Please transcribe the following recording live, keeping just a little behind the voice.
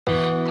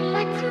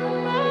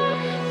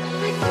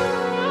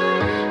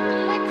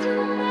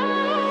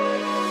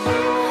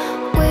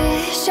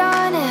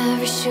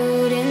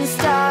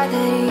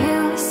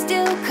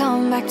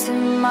back to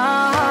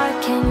my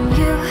heart. Can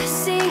you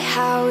see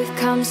how we've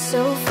come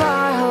so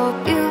far?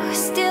 Hope you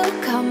still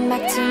come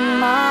back to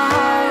my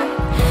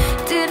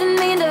heart. Didn't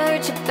mean to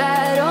hurt you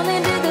bad,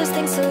 only did those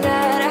things so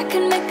that I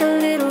could make a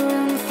little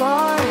room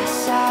for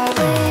us. I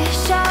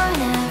wish on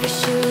every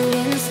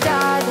shooting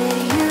star that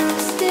you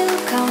still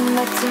come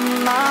back to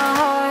my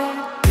heart.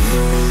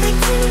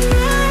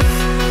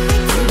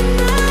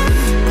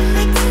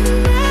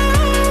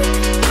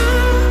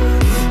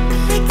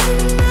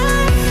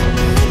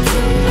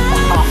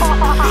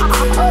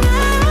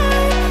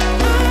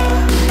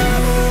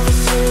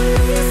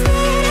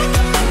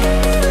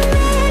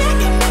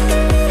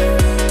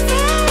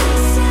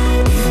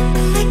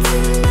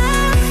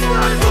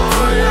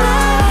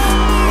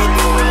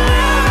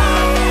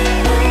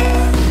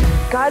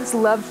 God's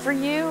love for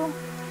you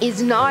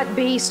is not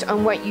based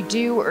on what you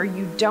do or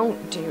you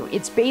don't do.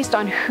 It's based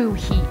on who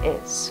He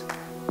is.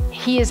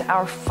 He is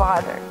our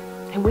Father,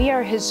 and we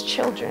are His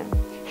children.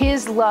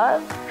 His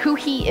love, who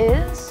He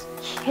is,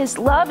 His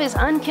love is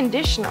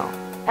unconditional.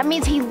 That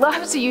means He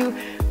loves you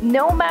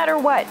no matter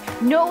what,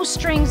 no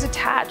strings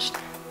attached.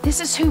 This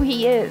is who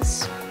He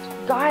is.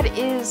 God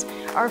is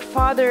our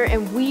Father,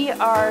 and we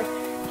are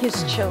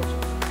His children.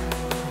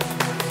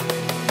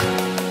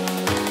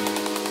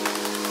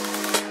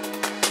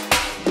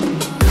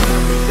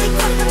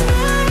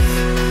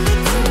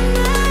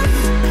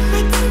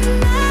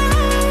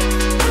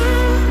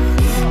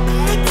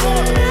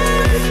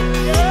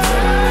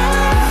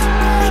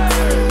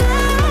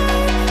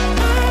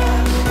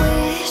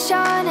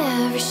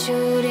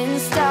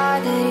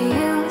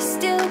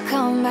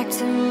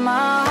 To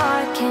my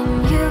heart,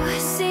 can you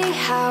see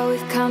how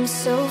we've come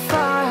so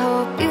far?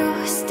 Hope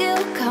you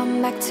still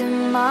come back to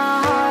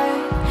my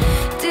heart.